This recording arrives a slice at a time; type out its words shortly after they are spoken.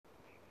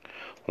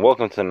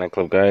Welcome to the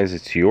nightclub, guys.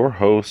 It's your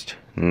host,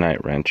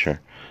 Night Rancher.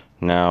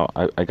 Now,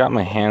 I got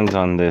my hands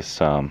on this.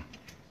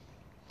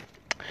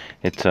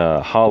 It's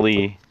a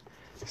Holley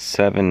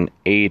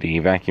 780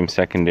 vacuum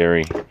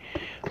secondary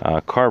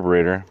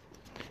carburetor,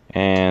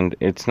 and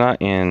it's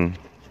not in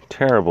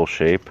terrible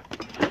shape.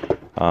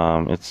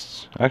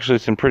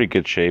 It's in pretty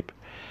good shape.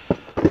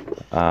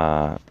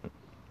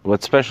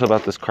 What's special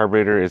about this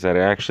carburetor is that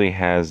it actually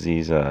has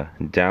these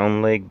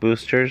down leg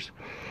boosters,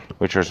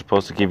 which are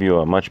supposed to give you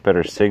a much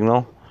better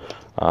signal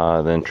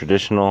than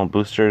traditional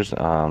boosters.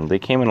 They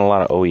came in a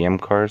lot of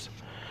OEM cars,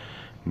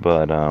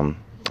 but I'm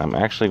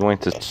actually going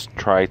to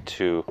try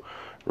to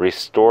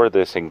restore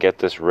this and get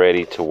this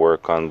ready to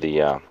work on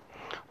the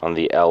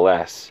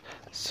LS.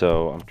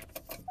 So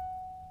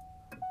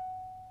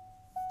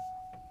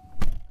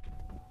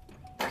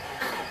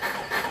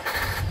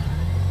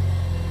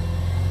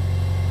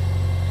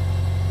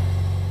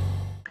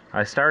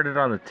I started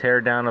on the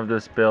teardown of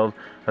this build.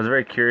 I was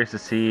very curious to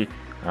see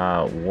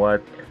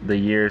what the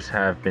years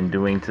have been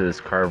doing to this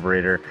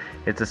carburetor.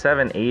 It's a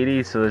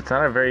 780, so it's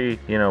not a very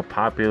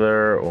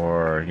popular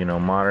or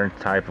modern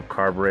type of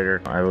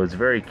carburetor. I was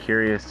very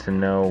curious to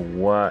know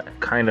what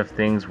kind of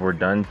things were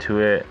done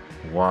to it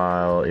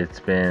while it's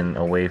been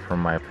away from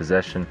my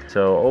possession.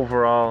 So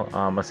overall,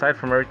 aside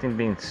from everything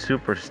being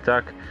super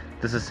stuck,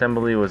 this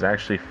assembly was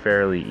actually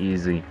fairly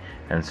easy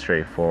and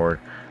straightforward.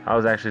 I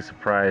was actually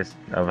surprised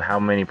of how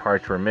many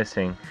parts were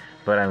missing,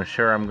 but I'm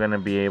sure I'm gonna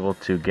be able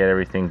to get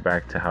everything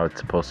back to how it's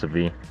supposed to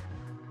be.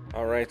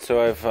 Alright, so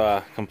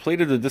I've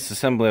completed the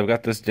disassembly. I've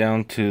got this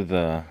down to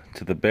the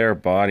bare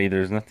body.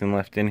 There's nothing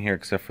left in here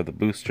except for the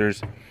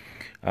boosters.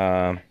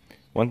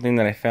 One thing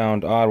that I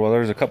found odd, well,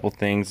 there's a couple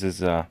things,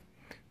 is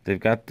they've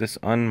got this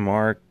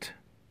unmarked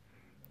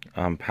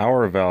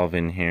power valve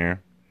in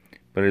here,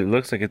 but it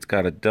looks like it's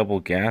got a double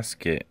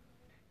gasket.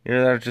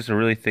 Either that's just a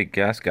really thick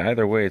gasket.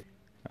 Either way,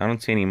 I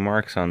don't see any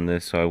marks on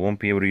this, so I won't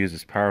be able to use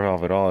this power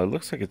valve at all. It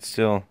looks like it's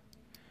still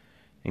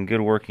in good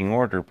working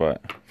order,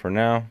 but for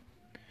now,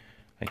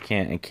 I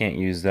can't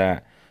use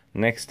that.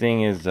 Next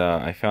thing is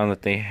I found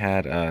that they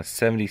had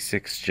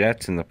 76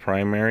 jets in the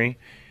primary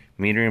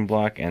metering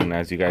block, and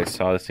as you guys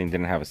saw, this thing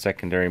didn't have a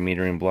secondary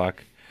metering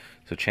block,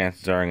 so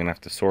chances are I'm gonna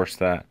have to source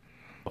that.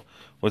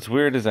 What's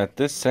weird is that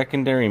this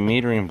secondary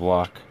metering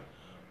block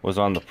was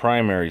on the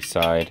primary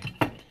side,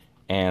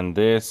 and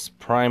this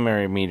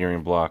primary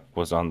metering block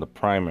was on the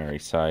primary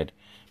side,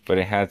 but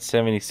it had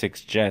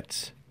 76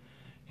 jets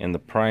in the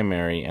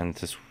primary, and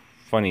this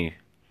funny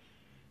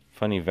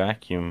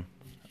vacuum,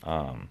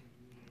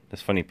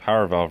 this funny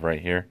power valve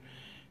right here.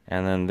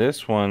 And then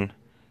this one,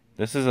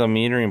 this is a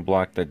metering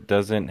block that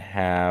doesn't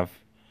have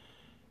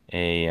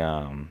a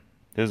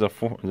this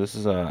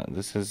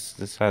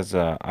has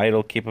a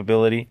idle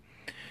capability,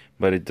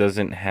 but it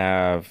doesn't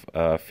have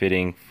a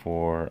fitting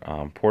for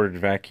ported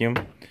vacuum,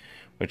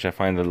 which I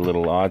find a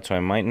little odd. So I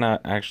might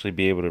not actually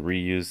be able to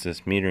reuse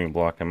this metering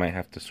block. I might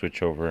have to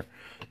switch over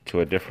to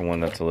a different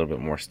one that's a little bit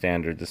more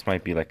standard. This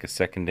might be like a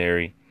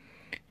secondary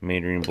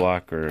metering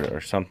block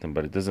or something,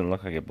 but it doesn't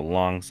look like it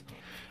belongs.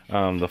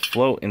 The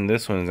float in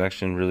this one is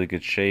actually in really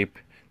good shape.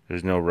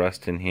 There's no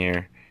rust in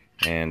here,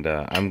 and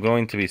I'm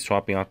going to be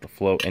swapping out the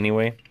float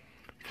anyway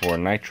for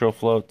nitro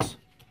floats.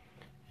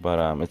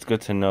 But it's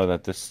good to know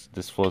that this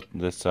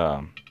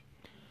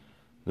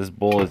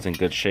bowl is in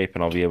good shape,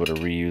 and I'll be able to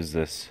reuse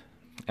this.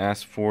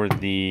 As for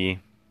the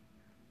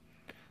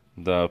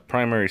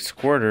primary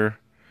squirter,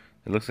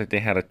 it looks like they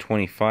had a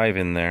 25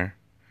 in there.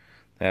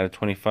 They had a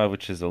 25,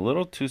 which is a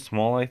little too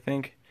small, I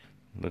think.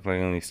 Look like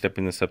I'm only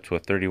stepping this up to a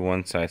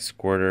 31 size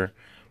squirter.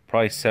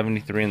 Probably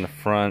 73 in the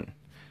front,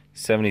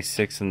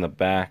 76 in the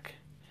back.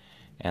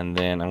 And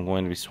then I'm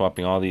going to be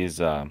swapping all these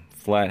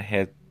flat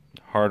head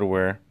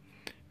hardware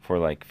for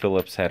like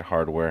Phillips head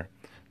hardware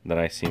that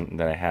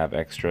I have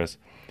extras.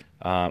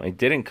 It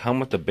didn't come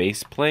with the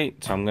base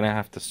plate, so I'm gonna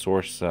have to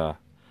source a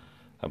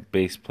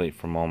base plate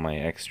from all my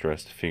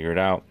extras to figure it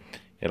out.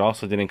 It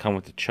also didn't come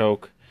with the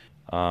choke.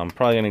 I'm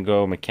probably gonna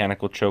go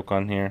mechanical choke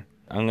on here.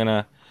 I'm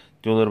gonna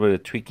do a little bit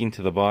of tweaking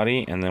to the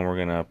body, and then we're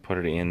gonna put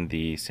it in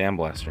the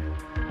sandblaster.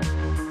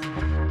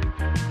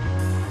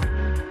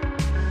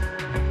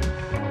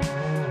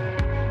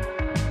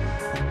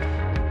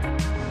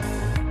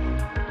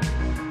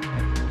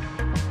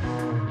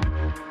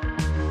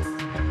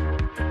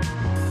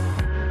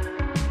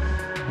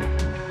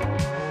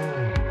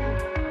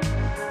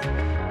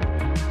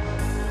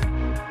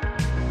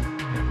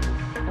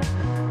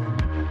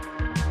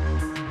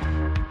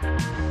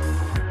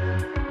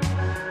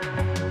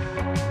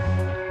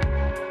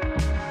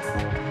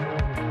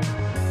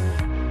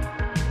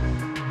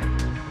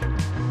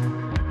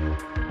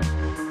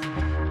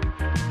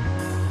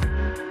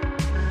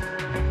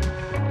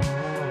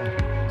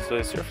 So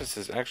the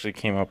surfaces actually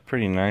came out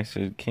pretty nice.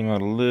 It came out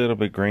a little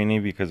bit grainy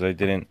because I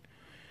didn't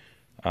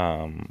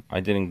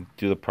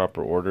do the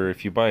proper order.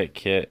 If you buy a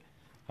kit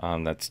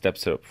that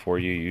steps it up for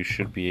you, you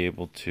should be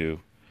able to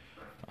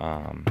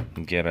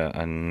get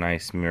a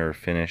nice mirror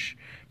finish.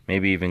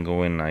 Maybe even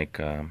go in like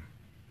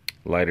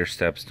lighter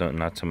steps,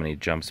 not so many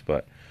jumps.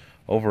 But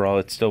overall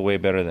it's still way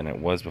better than it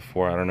was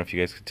before. I don't know if you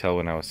guys could tell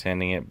when I was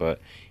sanding it, but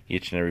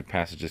each and every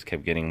pass it just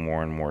kept getting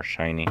more and more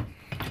shiny.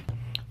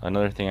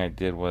 Another thing I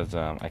did was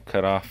I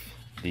cut off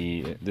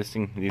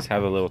these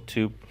have a little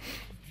tube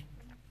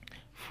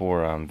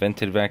for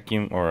vented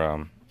vacuum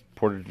or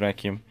ported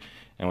vacuum,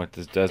 and what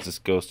this does, this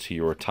goes to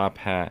your top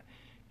hat,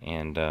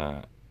 and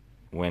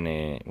when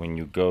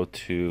you go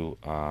to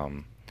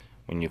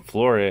when you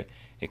floor it,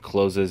 it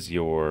closes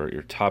your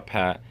top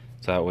hat,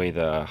 so that way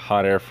the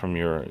hot air from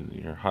your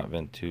hot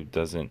vent tube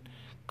doesn't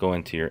go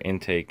into your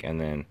intake,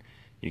 and then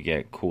you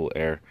get cool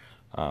air.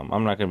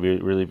 I'm not going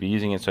to really be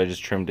using it, so I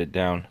just trimmed it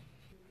down.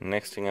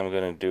 Next thing I'm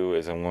going to do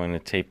is I'm going to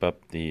tape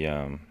up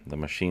the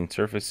machine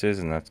surfaces,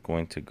 and that's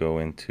going to go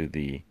into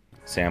the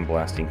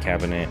sandblasting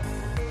cabinet.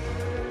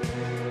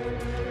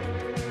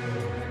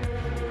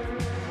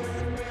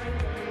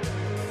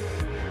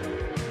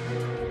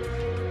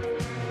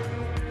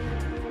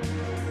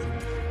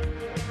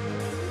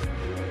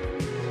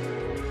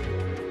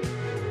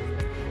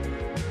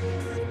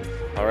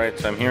 Alright,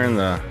 so I'm here in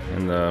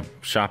the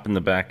shop in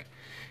the back,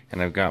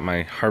 and I've got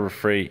my Harbor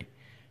Freight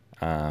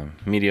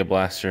media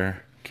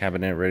blaster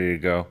cabinet ready to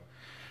go.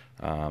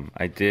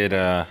 I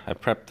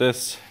prepped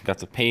this, got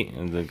the paint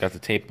and got the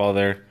tape all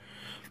there.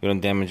 We don't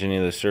damage any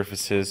of the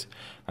surfaces.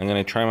 I'm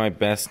gonna try my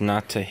best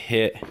not to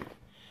hit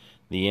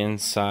the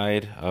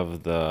inside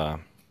of the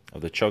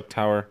choke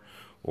tower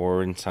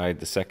or inside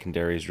the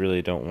secondaries.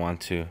 Really don't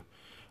want to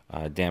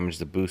damage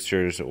the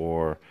boosters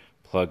or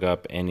plug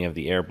up any of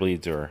the air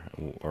bleeds or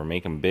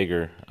make them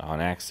bigger on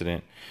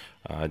accident.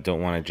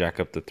 Don't want to jack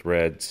up the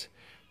threads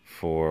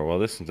for, well,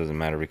 this one doesn't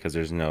matter because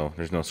there's no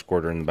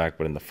squirter in the back,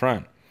 but in the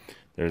front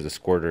there's a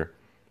squirter.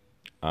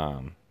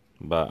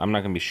 But I'm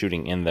not going to be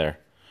shooting in there.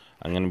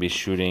 I'm going to be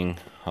shooting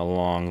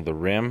along the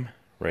rim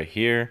right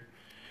here,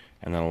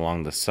 and then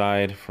along the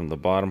side from the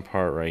bottom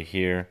part right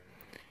here,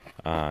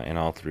 and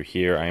all through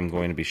here. I'm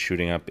going to be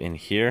shooting up in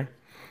here,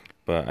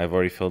 but I've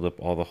already filled up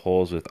all the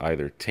holes with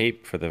either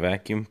tape for the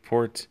vacuum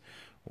ports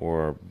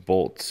or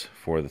bolts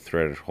for the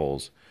threaded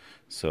holes.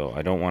 So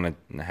I don't want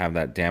to have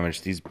that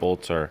damaged. These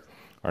bolts are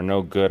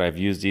no good. I've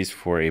used these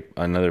for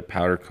another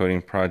powder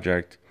coating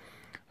project,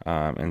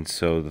 and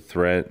so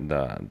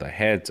the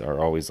heads are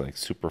always like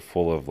super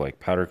full of like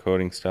powder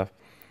coating stuff.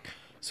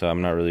 So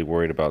I'm not really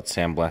worried about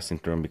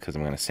sandblasting through them, because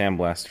I'm going to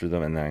sandblast through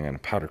them and then I'm going to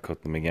powder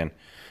coat them again.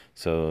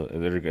 So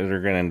they're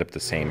going to end up the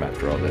same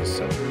after all this.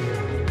 So.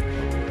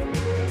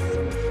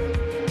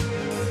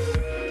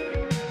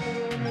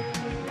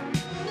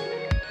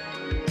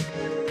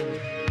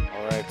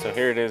 So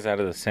here it is out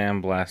of the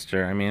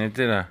sandblaster. I mean, it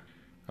did a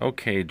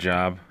okay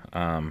job.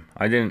 I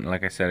didn't,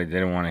 like I said, I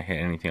didn't want to hit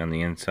anything on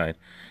the inside.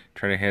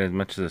 Try to hit as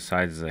much of the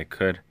sides as I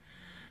could,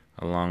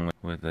 along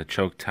with the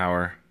choke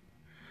tower.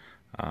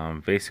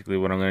 Basically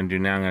what I'm going to do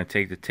now, I'm going to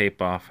take the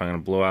tape off. I'm going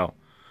to blow out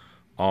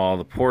all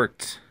the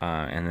ports,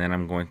 and then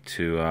I'm going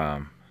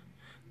to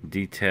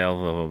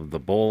detail the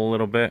bowl a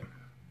little bit,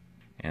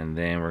 and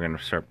then we're going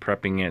to start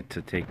prepping it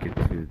to take it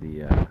to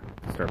the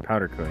start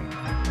powder coating.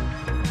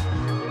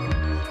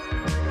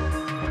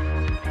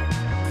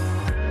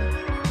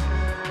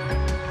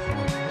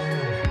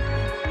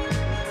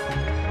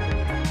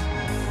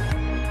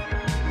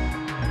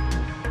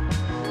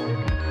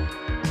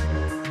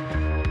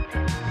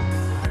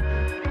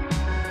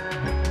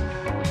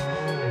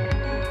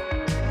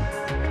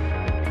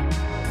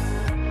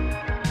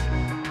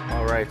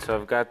 Alright, so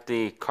I've got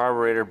the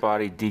carburetor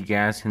body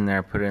degassed in there.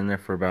 I put it in there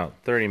for about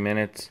 30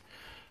 minutes.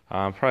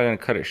 I'm probably going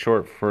to cut it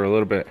short for a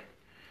little bit.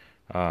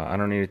 I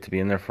don't need it to be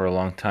in there for a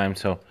long time.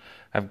 So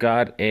I've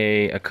got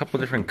a couple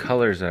different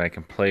colors that I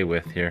can play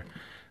with here.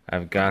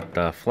 I've got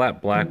the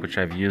flat black, which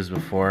I've used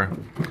before.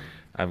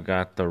 I've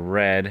got the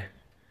red.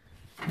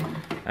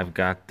 I've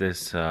got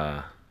this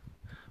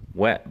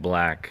wet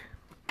black.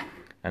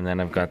 And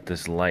then I've got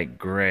this light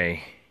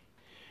gray.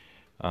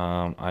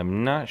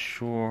 I'm not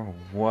sure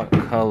what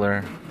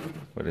color,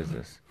 what is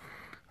this?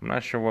 I'm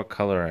not sure what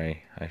color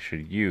I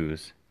should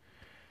use,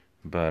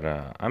 but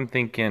I'm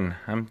thinking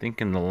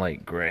the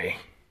light gray.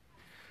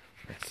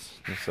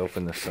 Let's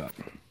open this up.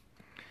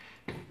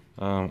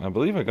 I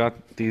believe I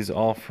got these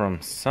all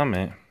from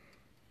Summit,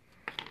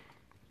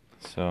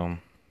 so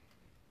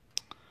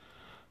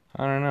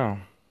I don't know.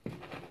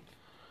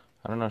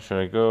 Should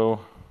I go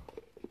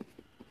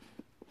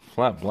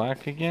flat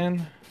black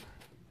again?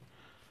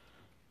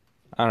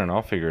 I don't know,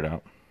 I'll figure it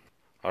out.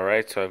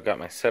 Alright, so I've got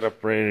my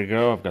setup ready to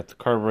go. I've got the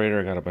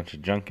carburetor, I got a bunch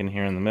of junk in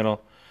here in the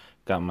middle.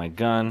 Got my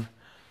gun.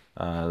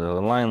 The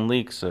line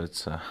leaks, so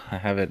it's I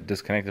have it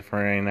disconnected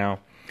for right now.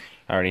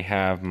 I already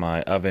have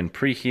my oven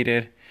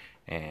preheated,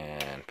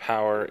 and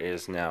power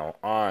is now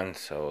on,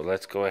 so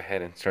let's go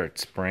ahead and start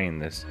spraying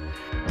this.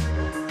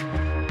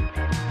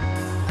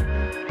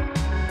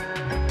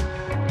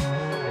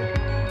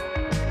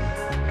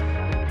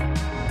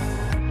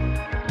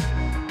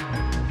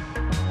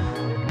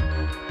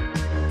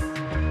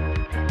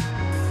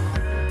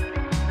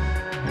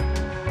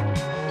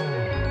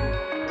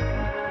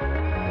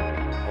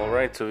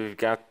 Alright, so we've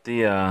got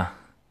the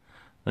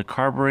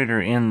carburetor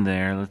in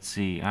there. Let's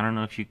see, I don't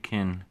know if you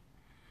can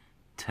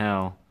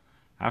tell,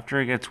 after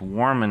it gets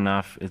warm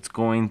enough, it's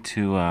going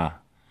to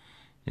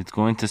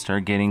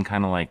start getting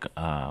kind of like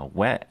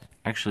wet.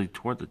 Actually,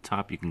 toward the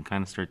top, you can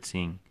kind of start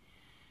seeing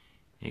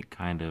it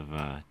kind of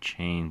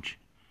change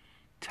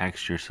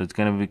texture. So it's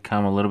going to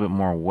become a little bit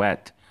more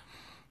wet.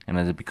 And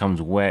as it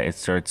becomes wet, it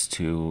starts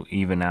to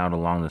even out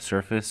along the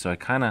surface. So I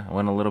kind of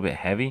went a little bit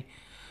heavy.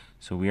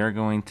 So we are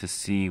going to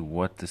see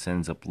what this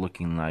ends up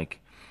looking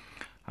like.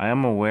 I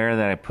am aware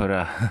that I put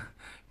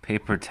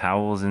paper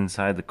towels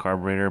inside the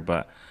carburetor,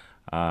 but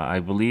I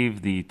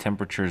believe the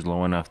temperature is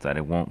low enough that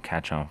it won't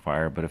catch on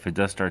fire. But if it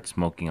does start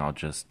smoking, I'll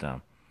just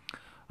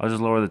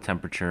lower the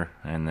temperature,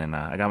 and then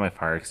I got my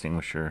fire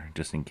extinguisher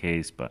just in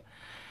case. But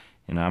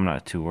you know, I'm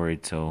not too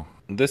worried. So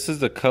this is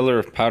the color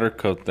of powder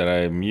coat that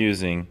I'm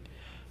using.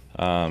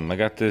 I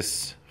got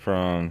this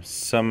from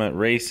Summit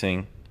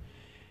Racing,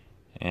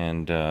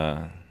 and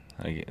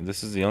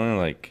this is the only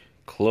like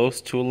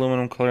close to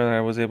aluminum color that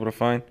I was able to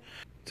find.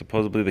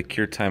 Supposedly the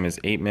cure time is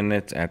 8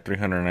 minutes at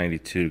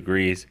 392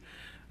 degrees.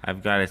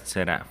 I've got it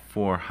set at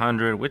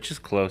 400, which is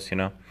close, you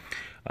know.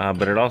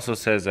 But it also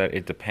says that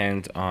it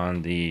depends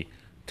on the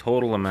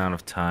total amount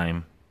of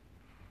time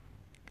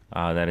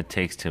that it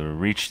takes to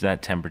reach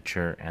that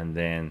temperature, and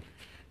then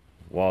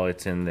while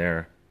it's in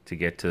there to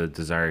get to the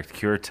desired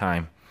cure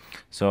time.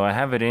 So I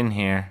have it in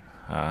here,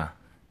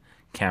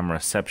 camera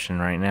reception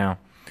right now.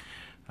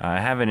 I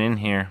have it in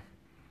here,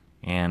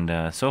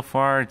 and so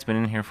far it's been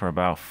in here for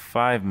about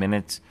 5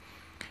 minutes.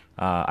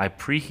 I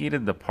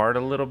preheated the part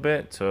a little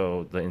bit,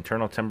 so the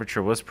internal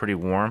temperature was pretty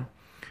warm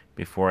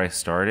before I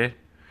started.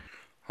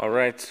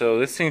 Alright, so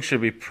this thing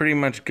should be pretty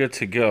much good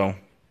to go.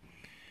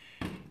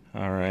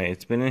 Alright,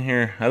 it's been in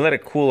here. I let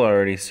it cool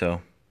already,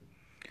 so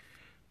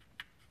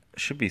it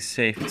should be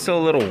safe. It's still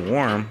a little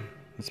warm.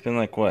 It's been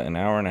like, what, an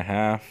hour and a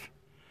half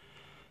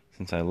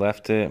since I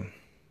left it.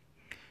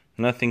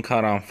 Nothing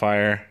caught on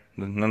fire.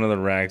 None of the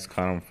rags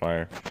caught on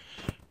fire,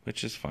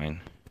 which is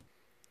fine.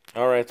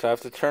 Alright, so I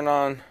have to turn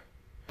on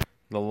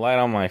the light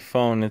on my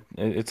phone.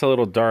 It's a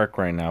little dark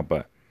right now,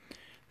 but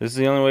this is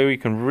the only way we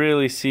can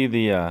really see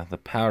the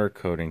powder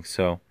coating.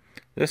 So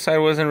this side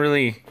wasn't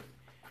really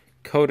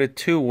coated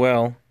too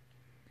well.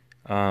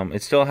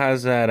 It still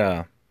has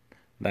that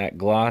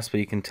gloss, but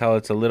you can tell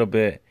it's a little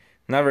bit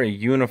not very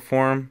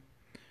uniform.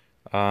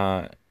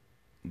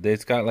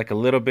 It's got like a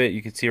little bit,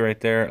 you can see right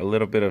there, a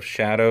little bit of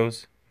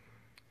shadows.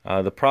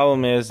 The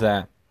problem is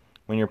that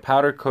when you're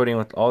powder coating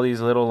with all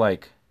these little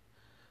like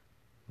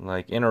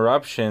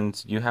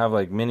interruptions, you have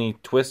like mini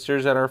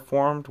twisters that are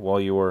formed while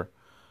you were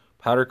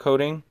powder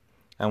coating,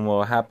 and what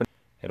will happen,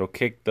 it'll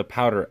kick the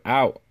powder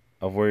out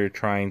of where you're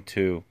trying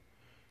to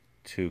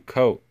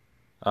coat.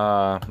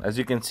 As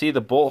you can see,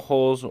 the bolt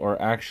holes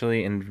are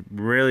actually in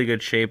really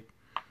good shape.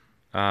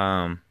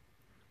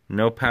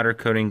 No powder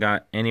coating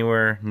got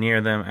anywhere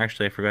near them.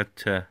 Actually, I forgot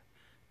to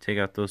take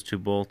out those 2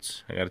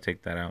 bolts. I got to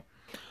take that out.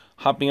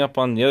 Hopping up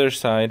on the other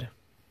side,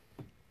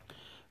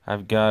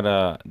 I've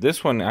got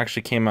this one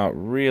actually came out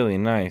really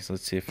nice.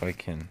 Let's see if I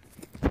can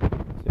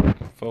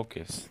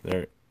focus.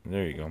 There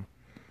you go.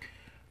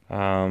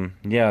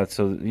 Yeah,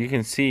 so you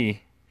can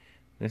see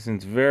this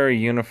is very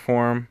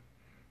uniform,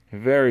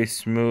 very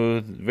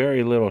smooth,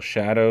 very little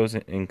shadows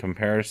in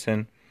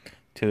comparison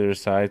to the other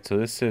side. So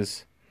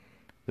this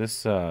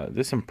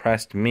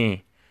impressed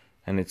me,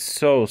 and it's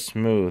so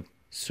smooth,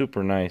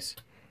 super nice.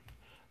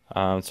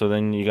 So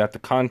then you got the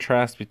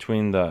contrast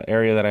between the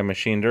area that I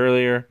machined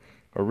earlier,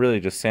 or really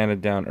just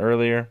sanded down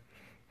earlier,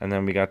 and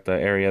then we got the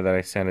area that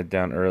I sanded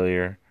down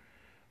earlier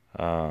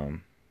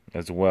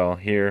as well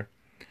here.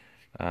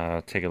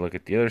 Take a look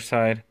at the other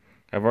side.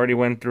 I've already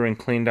went through and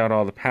cleaned out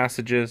all the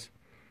passages,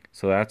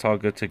 so that's all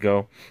good to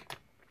go.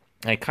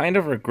 I kind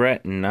of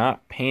regret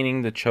not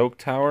painting the choke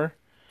tower,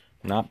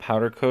 not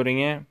powder coating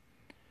it,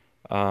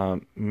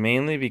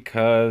 mainly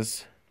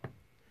because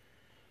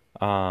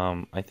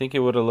I think it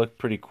would have looked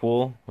pretty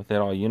cool with it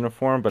all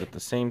uniform, but at the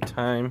same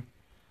time,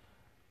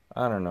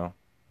 I don't know.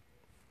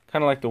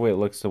 Kind of like the way it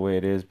looks the way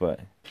it is, but,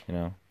 you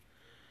know,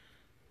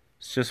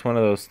 it's just one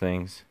of those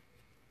things.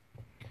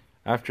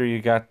 After you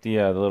got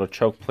the little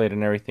choke plate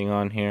and everything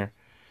on here,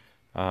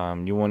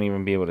 you won't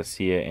even be able to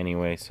see it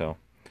anyway, so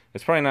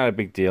it's probably not a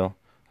big deal.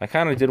 I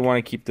kind of did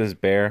want to keep this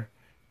bare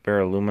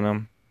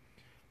aluminum,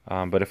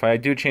 but if I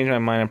do change my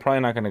mind, I'm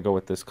probably not going to go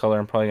with this color.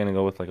 I'm probably going to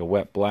go with like a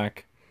wet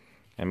black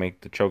and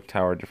make the choke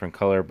tower a different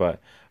color, but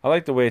I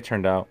like the way it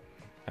turned out.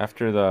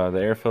 After the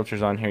air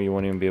filters on here, you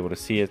won't even be able to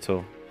see it,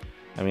 so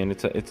I mean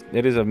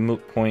it is a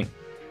moot point.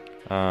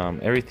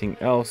 Everything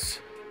else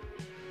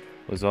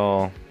was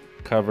all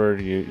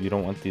covered. You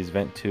don't want these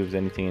vent tubes,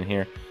 anything in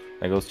here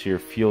that goes to your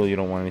fuel. You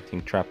don't want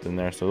anything trapped in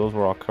there, so those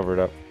were all covered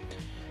up.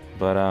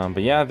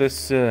 But yeah,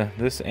 this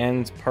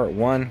ends part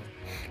 1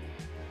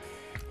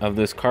 of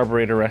this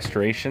carburetor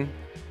restoration.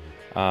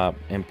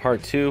 In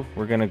part 2,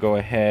 we're gonna go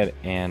ahead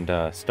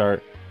and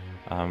start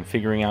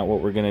figuring out what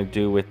we're gonna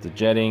do with the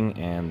jetting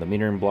and the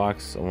metering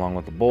blocks along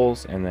with the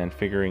bowls, and then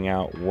figuring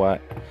out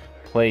what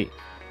plate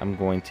I'm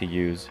going to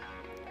use.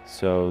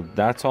 So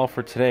that's all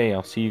for today.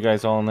 I'll see you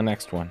guys all in the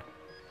next one.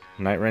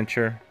 Night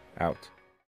Wrencher out.